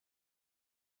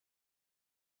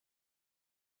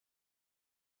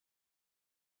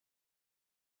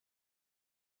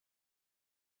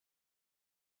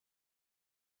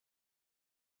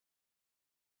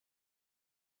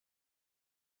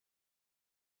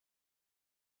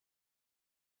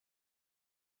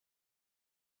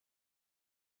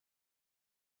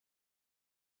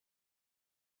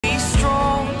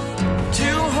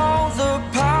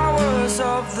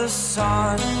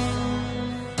sun.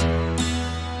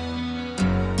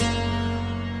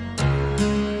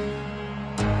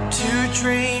 To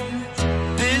dream,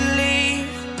 believe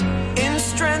in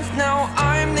strength. Now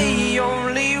I'm the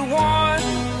only one,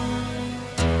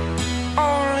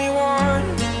 only one.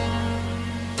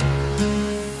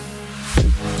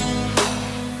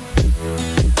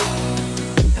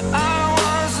 I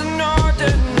was an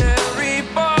ordinary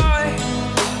boy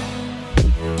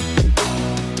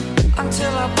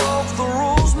until I broke the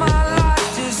rules. My life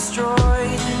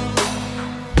destroyed,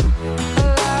 a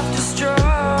life destroyed.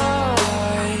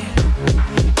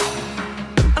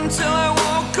 Until I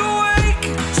woke awake,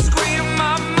 scream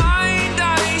my mind,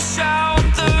 I shout,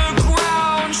 the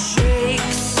ground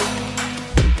shakes.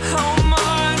 How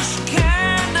much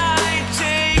can I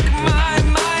take? My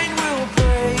mind will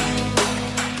break.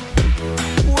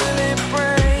 Will it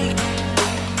break?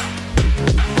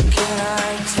 Can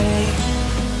I take?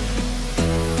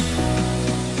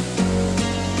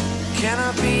 Can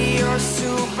I be your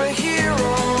superhero?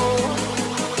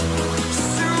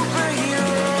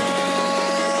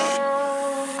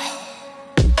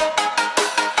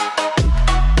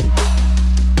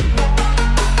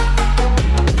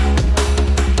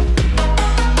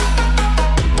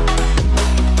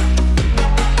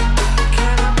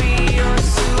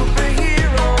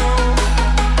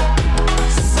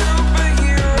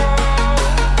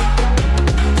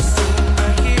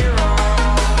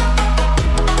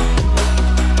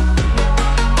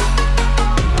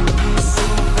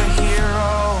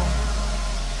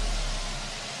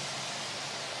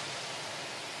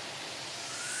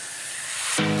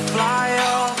 Fly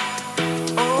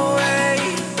away.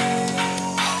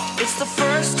 It's the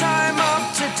first time of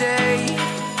today.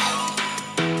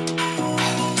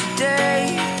 Today.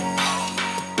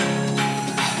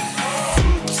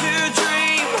 To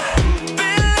dream,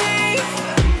 believe.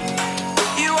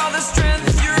 You are the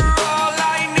strength, you're all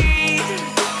I need.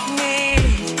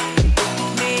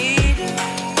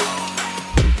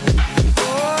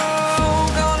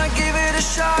 Oh, gonna give it a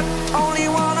shot. Only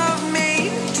one of me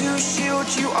to shield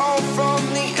you all from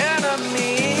the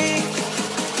enemy.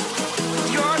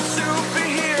 You're a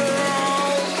superhero.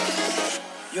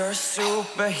 You're a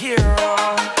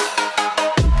superhero.